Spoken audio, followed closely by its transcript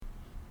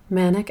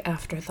MANic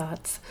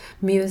Afterthoughts,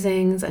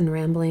 musings and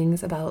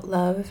ramblings about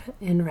love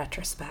in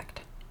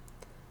retrospect.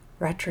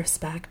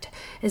 Retrospect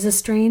is a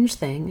strange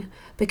thing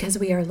because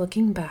we are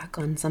looking back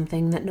on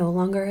something that no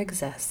longer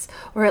exists,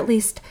 or at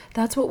least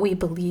that's what we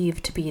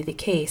believe to be the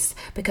case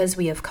because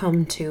we have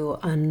come to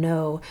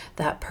unknow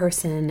that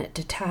person,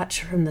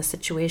 detach from the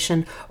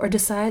situation, or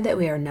decide that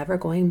we are never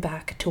going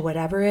back to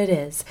whatever it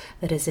is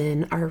that is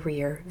in our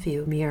rear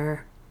view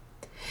mirror.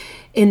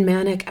 In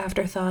MANic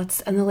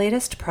Afterthoughts, and the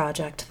latest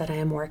project that I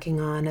am working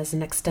on as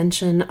an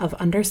extension of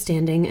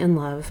understanding and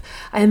love,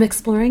 I am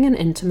exploring an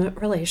intimate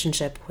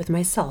relationship with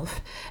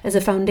myself as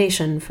a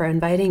foundation for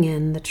inviting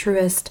in the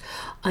truest,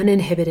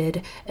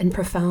 uninhibited, and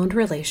profound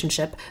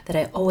relationship that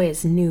I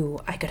always knew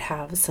I could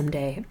have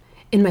someday.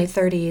 In my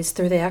 30s,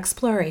 through the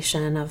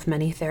exploration of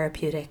many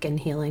therapeutic and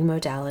healing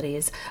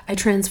modalities, I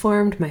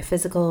transformed my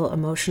physical,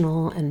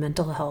 emotional, and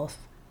mental health.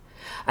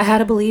 I had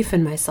a belief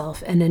in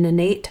myself and an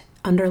innate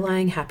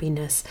underlying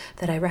happiness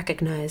that I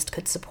recognized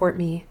could support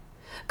me.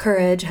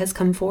 Courage has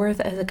come forth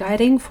as a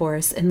guiding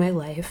force in my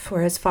life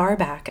for as far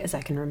back as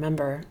I can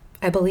remember.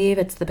 I believe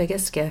it's the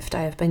biggest gift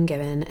I have been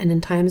given, and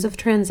in times of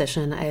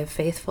transition I have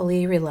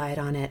faithfully relied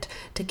on it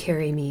to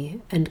carry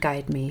me and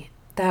guide me.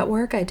 That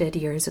work I did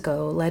years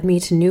ago led me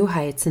to new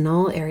heights in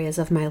all areas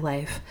of my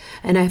life,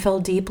 and I fell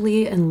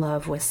deeply in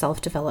love with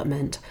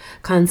self-development,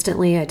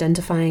 constantly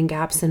identifying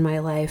gaps in my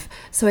life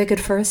so I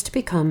could first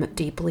become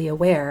deeply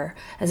aware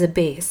as a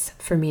base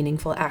for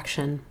meaningful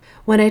action.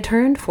 When I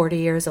turned 40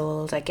 years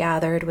old, I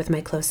gathered with my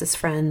closest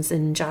friends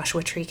in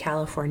Joshua Tree,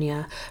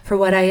 California, for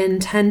what I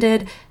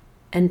intended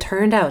and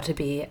turned out to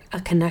be a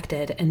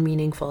connected and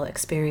meaningful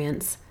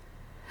experience.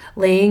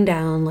 Laying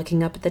down,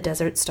 looking up at the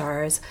desert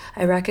stars,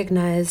 I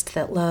recognized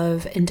that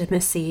love,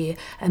 intimacy,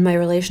 and my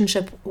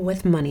relationship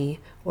with money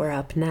were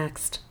up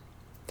next.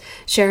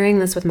 Sharing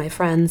this with my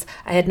friends,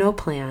 I had no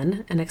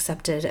plan and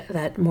accepted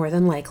that more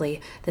than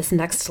likely this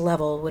next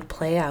level would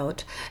play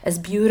out as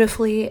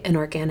beautifully and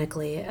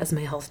organically as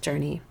my health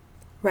journey.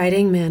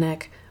 Writing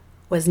MANic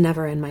was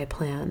never in my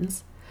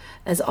plans,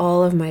 as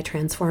all of my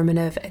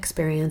transformative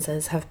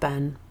experiences have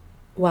been.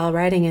 While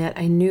writing it,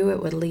 I knew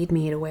it would lead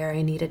me to where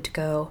I needed to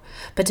go,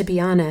 but to be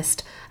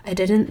honest, I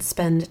didn't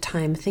spend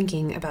time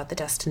thinking about the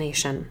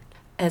destination.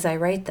 As I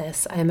write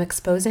this, I am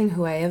exposing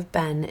who I have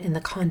been in the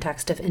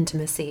context of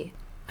intimacy.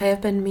 I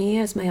have been me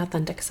as my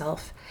authentic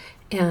self,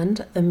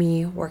 and the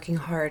me working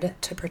hard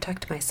to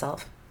protect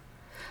myself.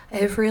 I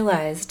have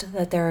realized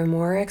that there are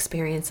more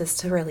experiences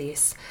to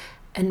release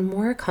and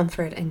more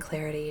comfort and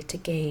clarity to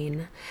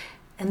gain,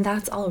 and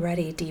that's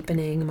already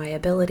deepening my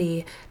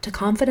ability to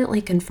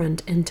confidently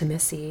confront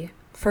intimacy,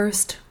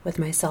 first with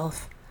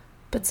myself,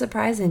 but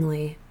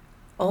surprisingly,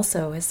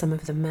 also with some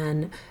of the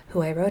men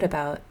who I wrote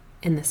about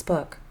in this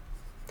book.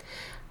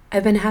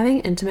 I've been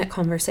having intimate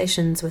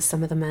conversations with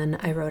some of the men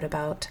I wrote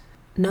about.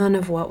 None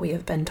of what we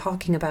have been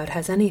talking about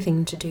has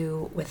anything to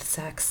do with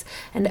sex,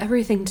 and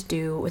everything to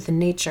do with the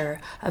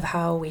nature of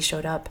how we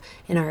showed up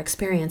in our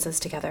experiences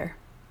together.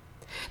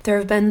 There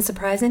have been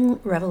surprising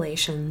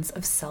revelations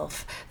of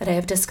self that I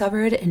have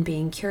discovered in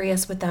being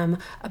curious with them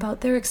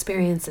about their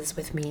experiences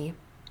with me.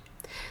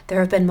 There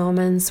have been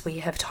moments we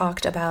have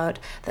talked about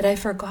that I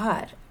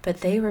forgot,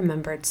 but they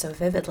remembered so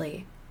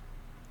vividly.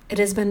 It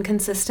has been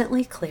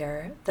consistently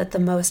clear that the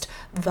most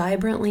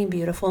vibrantly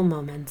beautiful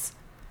moments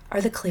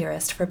are the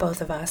clearest for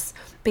both of us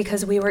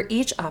because we were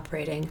each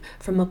operating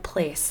from a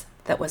place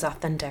that was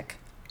authentic.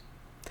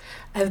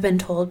 I've been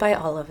told by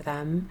all of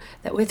them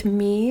that with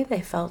me they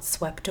felt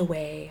swept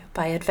away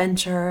by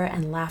adventure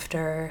and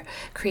laughter,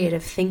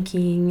 creative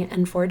thinking,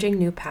 and forging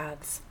new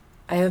paths.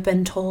 I have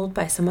been told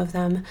by some of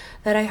them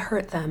that I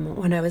hurt them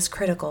when I was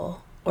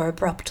critical or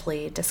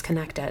abruptly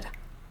disconnected.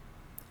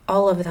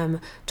 All of them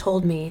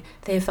told me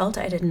they felt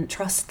I didn't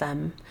trust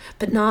them,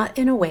 but not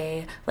in a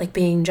way like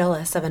being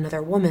jealous of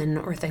another woman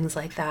or things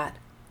like that.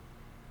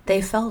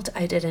 They felt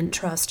I didn't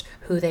trust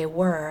who they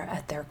were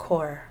at their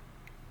core.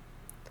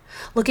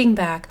 Looking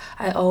back,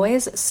 I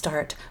always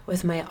start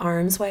with my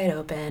arms wide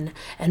open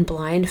and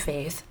blind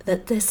faith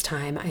that this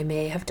time I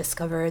may have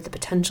discovered the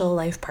potential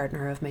life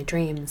partner of my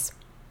dreams.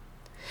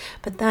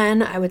 But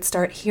then I would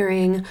start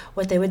hearing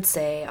what they would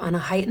say on a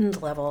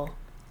heightened level,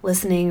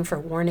 listening for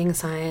warning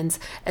signs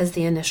as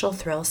the initial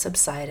thrill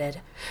subsided,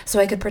 so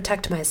I could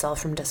protect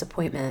myself from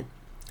disappointment.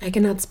 I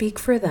cannot speak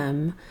for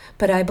them,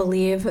 but I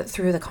believe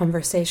through the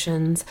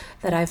conversations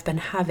that I've been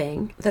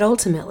having that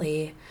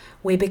ultimately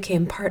we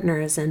became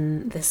partners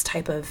in this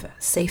type of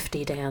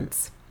safety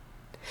dance.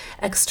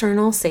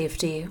 External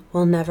safety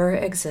will never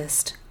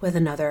exist with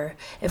another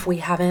if we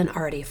haven't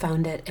already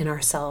found it in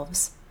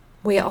ourselves.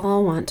 We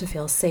all want to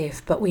feel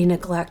safe, but we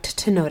neglect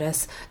to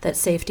notice that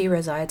safety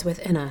resides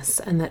within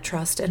us and that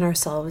trust in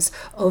ourselves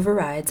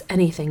overrides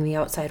anything the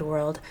outside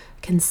world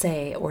can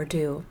say or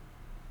do.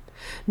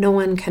 No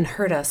one can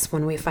hurt us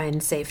when we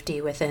find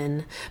safety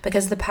within,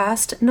 because the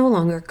past no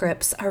longer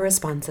grips our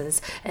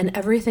responses and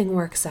everything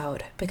works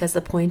out because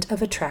the point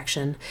of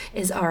attraction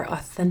is our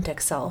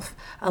authentic self,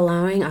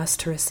 allowing us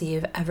to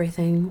receive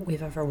everything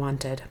we've ever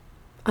wanted.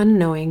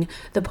 Unknowing,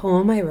 the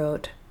poem I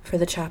wrote for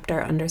the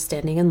chapter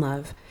Understanding and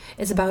Love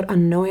is about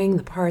unknowing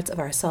the parts of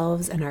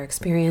ourselves and our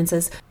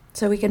experiences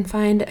so we can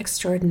find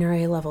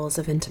extraordinary levels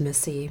of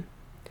intimacy.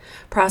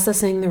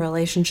 Processing the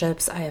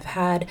relationships I have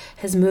had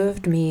has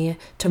moved me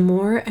to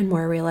more and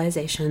more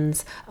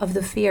realizations of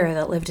the fear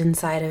that lived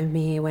inside of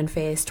me when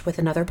faced with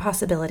another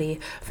possibility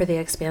for the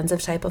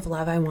expansive type of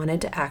love I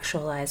wanted to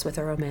actualize with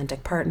a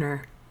romantic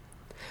partner.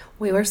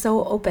 We were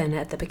so open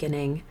at the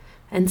beginning,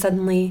 and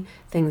suddenly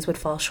things would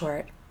fall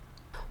short.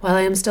 While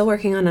I am still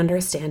working on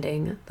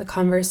understanding, the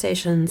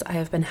conversations I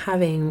have been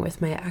having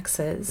with my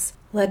exes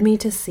led me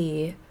to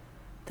see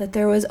that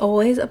there was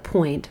always a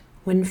point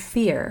when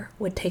fear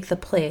would take the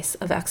place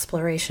of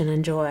exploration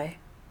and joy.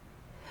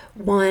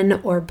 One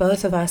or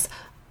both of us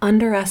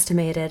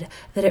underestimated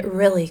that it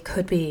really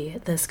could be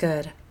this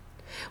good.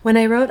 When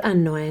I wrote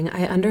Unknowing,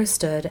 I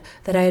understood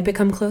that I had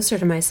become closer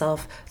to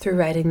myself through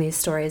writing these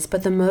stories,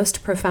 but the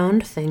most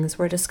profound things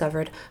were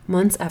discovered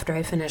months after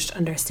I finished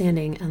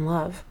Understanding and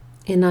Love.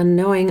 In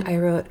Unknowing, I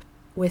wrote,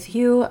 "With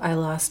you, I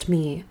lost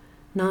me,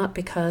 not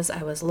because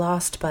I was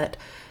lost, but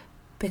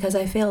because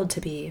I failed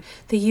to be."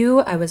 The you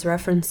I was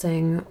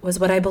referencing was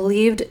what I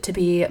believed to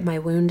be my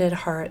wounded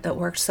heart that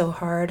worked so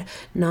hard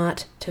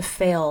not to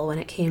fail when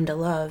it came to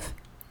love.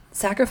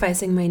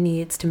 Sacrificing my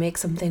needs to make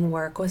something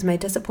work was my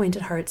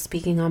disappointed heart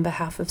speaking on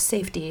behalf of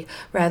safety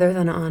rather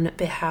than on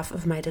behalf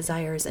of my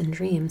desires and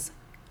dreams.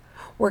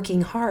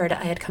 Working hard,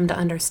 I had come to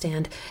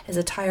understand, is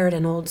a tired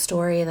and old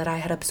story that I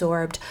had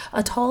absorbed,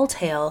 a tall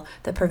tale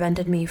that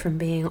prevented me from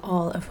being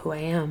all of who I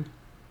am.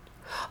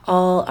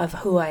 All of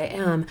who I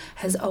am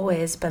has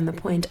always been the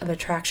point of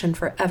attraction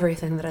for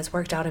everything that has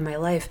worked out in my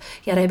life,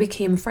 yet I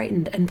became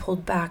frightened and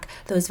pulled back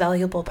those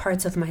valuable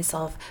parts of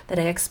myself that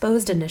I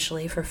exposed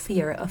initially for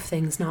fear of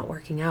things not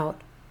working out.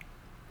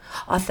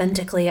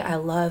 Authentically, I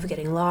love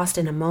getting lost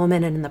in a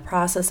moment and in the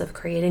process of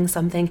creating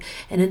something,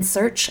 and in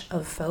search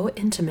of faux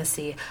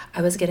intimacy,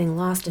 I was getting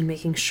lost in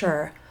making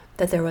sure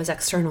that there was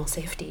external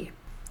safety.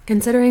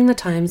 Considering the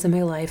times in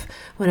my life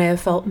when I have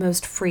felt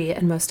most free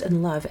and most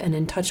in love and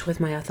in touch with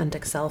my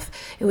authentic self,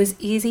 it was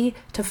easy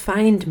to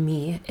find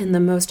me in the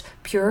most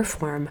pure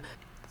form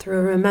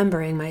through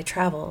remembering my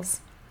travels.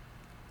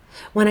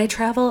 When I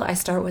travel, I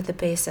start with the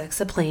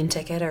basics, a plane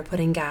ticket or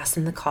putting gas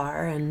in the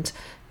car, and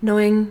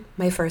knowing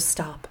my first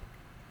stop.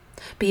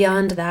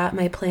 Beyond that,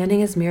 my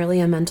planning is merely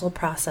a mental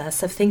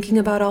process of thinking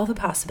about all the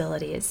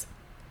possibilities.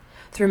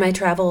 Through my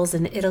travels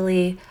in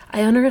Italy,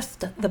 I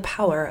unearthed the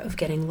power of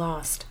getting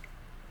lost.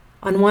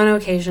 On one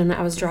occasion,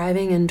 I was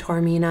driving in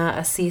Taormina,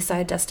 a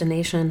seaside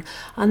destination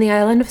on the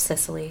island of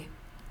Sicily.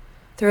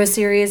 Through a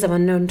series of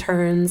unknown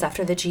turns,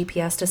 after the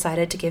GPS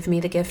decided to give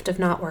me the gift of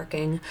not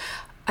working,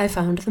 I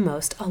found the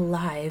most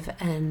alive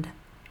end.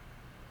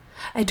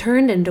 I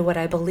turned into what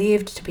I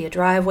believed to be a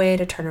driveway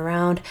to turn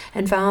around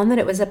and found that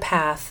it was a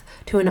path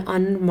to an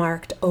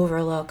unmarked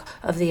overlook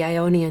of the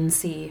Ionian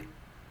Sea.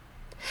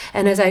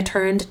 And as I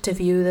turned to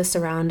view the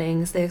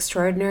surroundings, the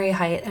extraordinary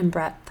height and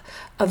breadth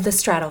of the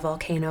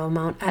stratovolcano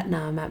Mount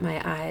Etna met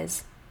my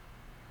eyes.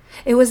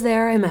 It was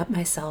there I met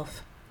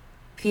myself,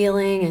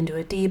 feeling into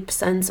a deep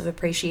sense of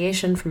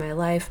appreciation for my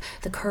life,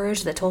 the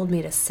courage that told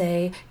me to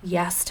say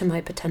yes to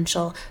my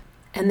potential,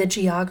 and the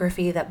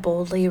geography that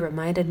boldly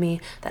reminded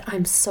me that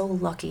I'm so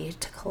lucky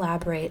to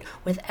collaborate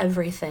with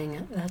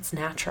everything that's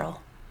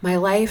natural. My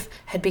life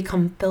had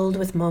become filled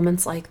with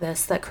moments like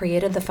this that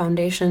created the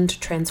foundation to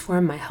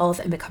transform my health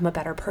and become a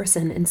better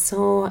person in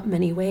so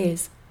many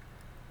ways.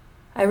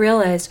 I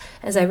realized,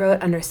 as I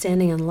wrote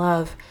Understanding and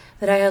Love,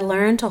 that I had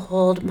learned to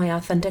hold my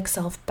authentic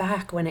self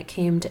back when it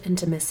came to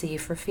intimacy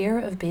for fear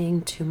of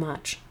being too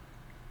much.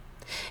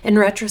 In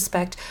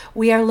retrospect,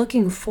 we are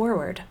looking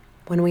forward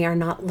when we are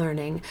not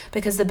learning,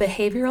 because the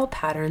behavioral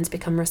patterns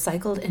become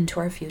recycled into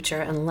our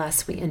future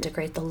unless we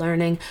integrate the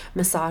learning,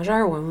 massage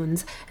our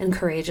wounds, and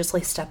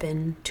courageously step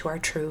into our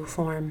true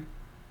form.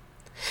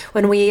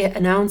 When we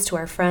announce to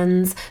our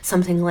friends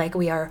something like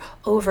we are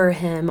over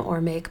him or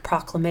make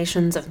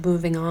proclamations of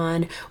moving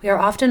on, we are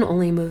often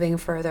only moving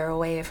further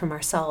away from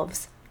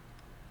ourselves.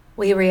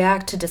 We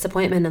react to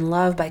disappointment and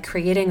love by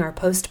creating our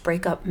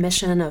post-breakup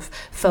mission of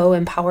faux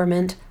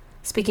empowerment,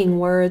 speaking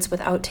words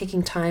without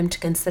taking time to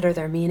consider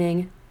their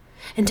meaning,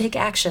 and take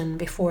action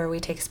before we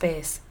take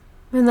space.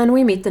 And then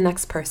we meet the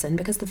next person,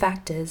 because the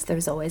fact is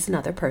there's always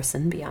another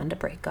person beyond a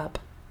breakup.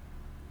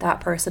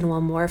 That person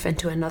will morph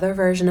into another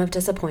version of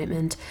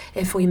disappointment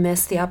if we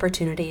miss the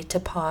opportunity to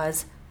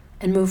pause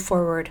and move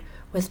forward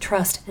with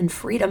trust and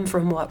freedom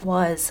from what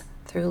was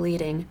through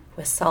leading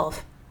with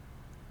self.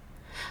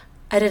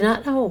 I did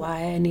not know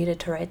why I needed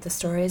to write the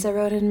stories I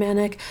wrote in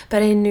MANic,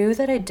 but I knew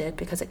that I did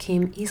because it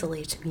came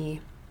easily to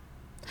me.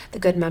 The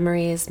good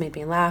memories made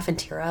me laugh and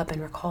tear up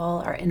and recall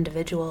our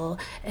individual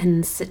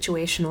and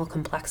situational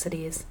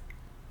complexities.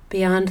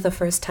 Beyond the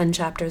first 10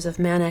 chapters of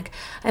MANic,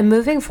 I'm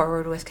moving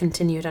forward with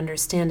continued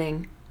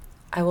understanding.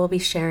 I will be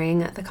sharing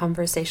the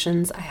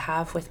conversations I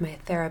have with my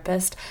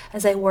therapist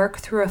as I work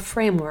through a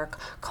framework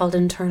called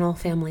Internal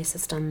Family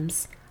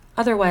Systems,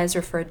 otherwise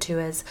referred to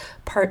as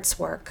parts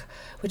work,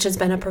 which has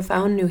been a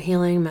profound new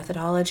healing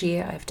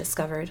methodology I've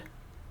discovered.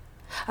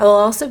 I will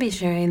also be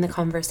sharing the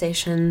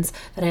conversations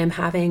that I am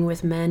having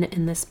with men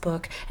in this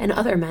book and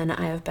other men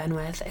I have been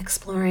with,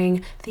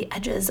 exploring the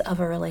edges of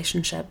a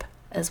relationship,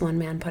 as one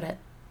man put it.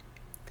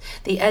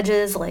 The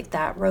edges like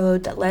that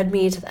road that led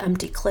me to the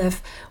empty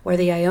cliff where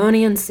the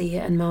Ionian Sea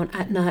and Mount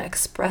Etna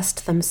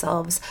expressed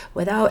themselves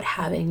without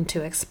having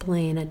to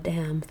explain a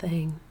damn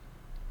thing.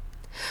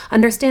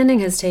 Understanding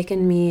has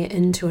taken me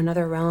into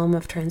another realm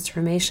of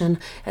transformation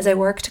as I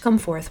work to come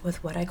forth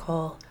with what I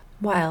call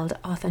wild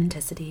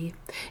authenticity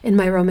in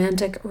my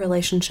romantic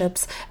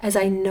relationships, as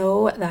I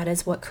know that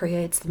is what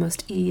creates the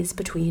most ease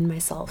between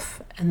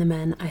myself and the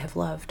men I have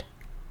loved.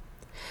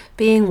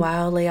 Being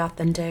wildly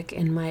authentic,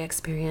 in my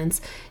experience,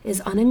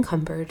 is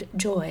unencumbered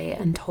joy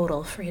and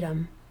total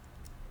freedom.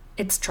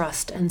 It's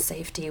trust and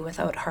safety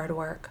without hard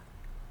work.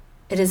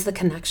 It is the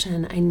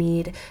connection I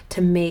need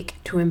to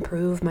make to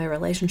improve my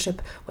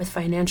relationship with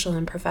financial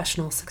and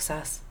professional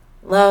success.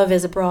 Love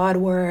is a broad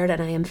word,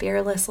 and I am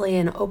fearlessly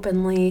and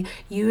openly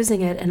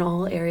using it in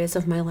all areas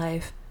of my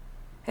life.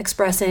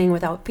 Expressing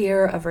without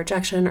fear of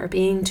rejection or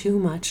being too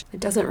much. It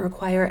doesn't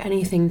require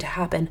anything to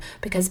happen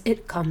because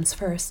it comes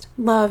first.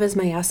 Love is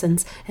my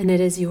essence, and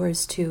it is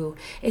yours too.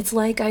 It's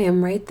like I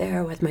am right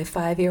there with my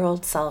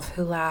 5-year-old self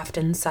who laughed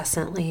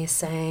incessantly,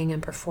 sang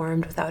and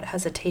performed without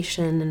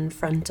hesitation in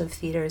front of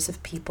theaters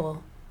of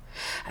people.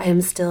 I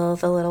am still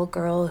the little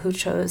girl who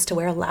chose to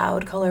wear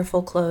loud,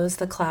 colorful clothes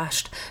that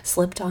clashed,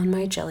 slipped on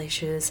my jelly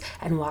shoes,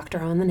 and walked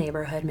around the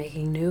neighborhood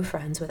making new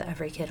friends with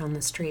every kid on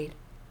the street.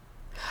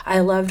 I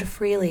loved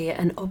freely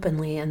and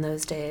openly in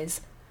those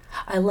days.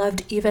 I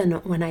loved even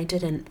when I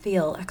didn't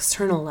feel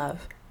external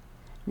love.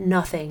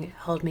 Nothing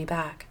held me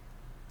back.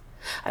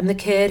 I'm the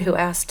kid who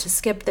asked to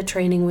skip the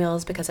training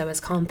wheels because I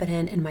was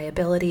confident in my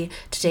ability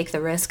to take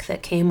the risk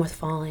that came with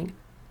falling.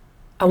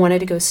 I wanted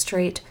to go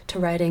straight to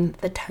riding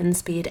the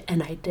 10-speed,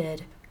 and I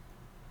did.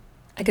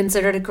 I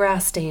considered a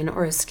grass stain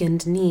or a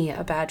skinned knee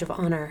a badge of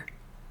honor.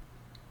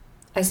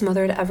 I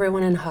smothered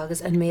everyone in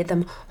hugs and made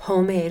them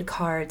homemade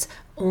cards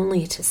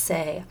only to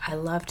say I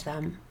loved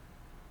them.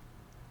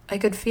 I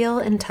could feel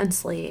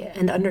intensely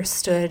and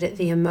understood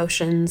the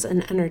emotions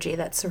and energy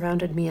that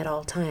surrounded me at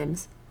all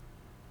times.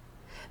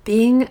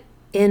 Being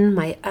in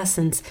my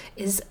essence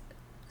is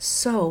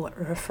so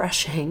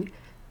refreshing.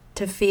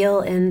 To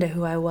feel into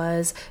who I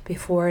was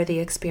before the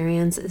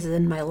experiences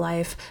in my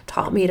life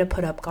taught me to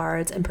put up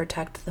guards and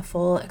protect the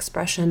full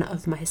expression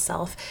of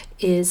myself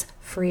is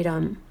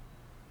freedom.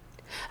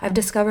 I've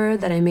discovered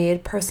that I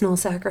made personal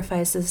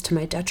sacrifices to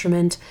my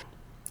detriment,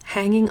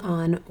 hanging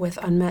on with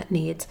unmet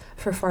needs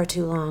for far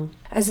too long.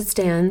 As it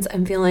stands,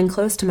 I'm feeling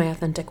close to my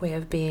authentic way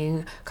of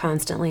being,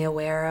 constantly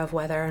aware of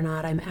whether or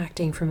not I'm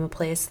acting from a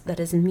place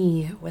that is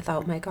me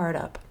without my guard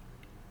up.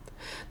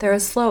 There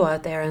is flow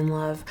out there in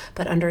love,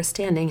 but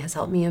understanding has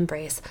helped me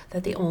embrace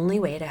that the only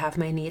way to have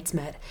my needs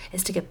met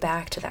is to get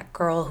back to that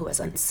girl who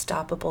is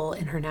unstoppable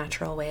in her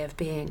natural way of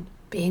being.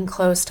 Being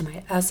close to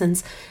my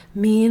essence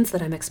means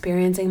that I'm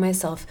experiencing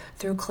myself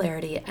through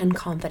clarity and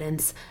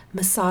confidence,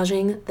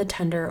 massaging the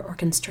tender or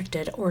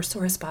constricted or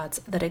sore spots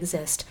that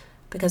exist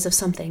because of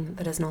something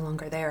that is no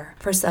longer there.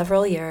 For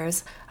several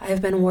years, I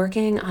have been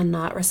working on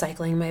not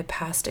recycling my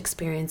past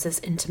experiences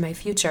into my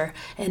future,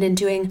 and in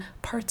doing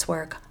parts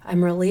work,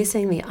 I'm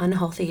releasing the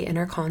unhealthy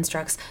inner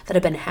constructs that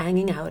have been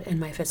hanging out in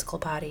my physical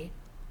body.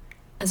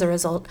 As a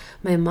result,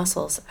 my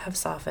muscles have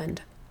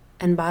softened,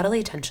 and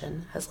bodily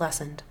tension has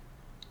lessened.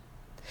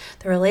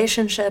 The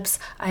relationships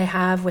I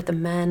have with the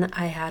men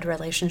I had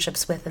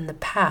relationships with in the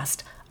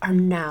past are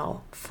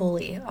now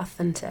fully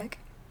authentic.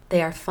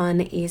 They are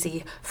fun,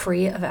 easy,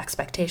 free of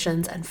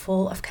expectations, and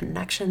full of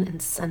connection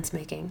and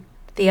sense-making.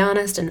 The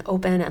honest and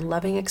open and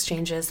loving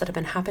exchanges that have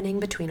been happening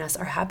between us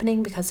are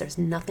happening because there's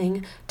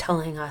nothing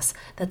telling us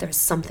that there's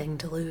something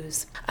to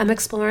lose. I'm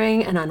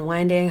exploring and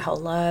unwinding how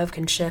love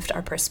can shift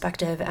our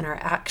perspective and our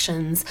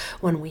actions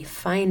when we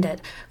find it,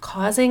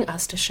 causing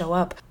us to show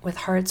up with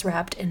hearts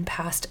wrapped in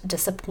past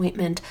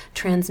disappointment,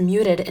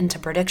 transmuted into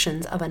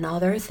predictions of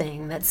another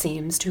thing that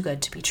seems too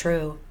good to be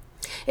true.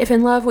 If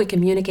in love we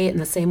communicate in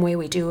the same way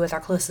we do with our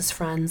closest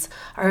friends,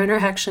 our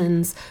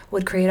interactions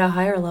would create a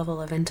higher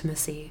level of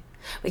intimacy.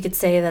 We could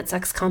say that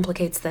sex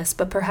complicates this,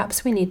 but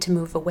perhaps we need to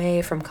move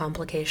away from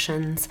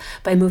complications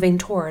by moving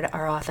toward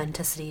our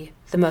authenticity.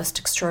 The most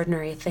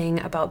extraordinary thing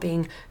about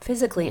being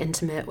physically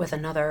intimate with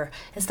another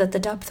is that the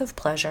depth of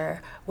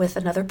pleasure with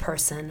another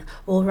person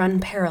will run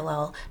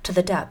parallel to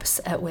the depths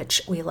at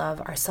which we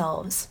love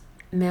ourselves.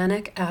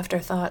 MANic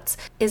Afterthoughts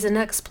is an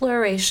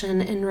exploration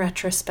in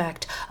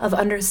retrospect of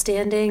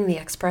understanding the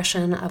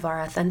expression of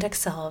our authentic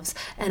selves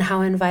and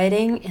how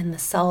inviting in the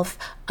self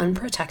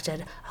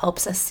unprotected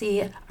helps us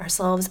see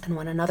ourselves and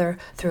one another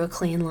through a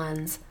clean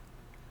lens.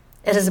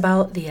 It is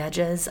about the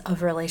edges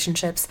of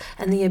relationships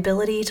and the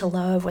ability to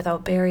love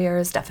without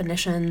barriers,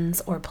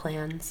 definitions, or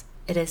plans.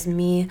 It is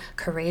me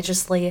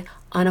courageously,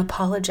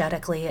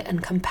 unapologetically,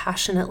 and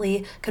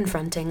compassionately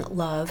confronting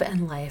love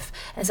and life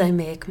as I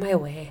make my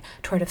way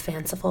toward a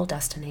fanciful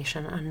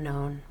destination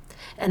unknown.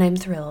 And I'm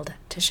thrilled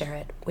to share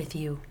it with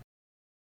you.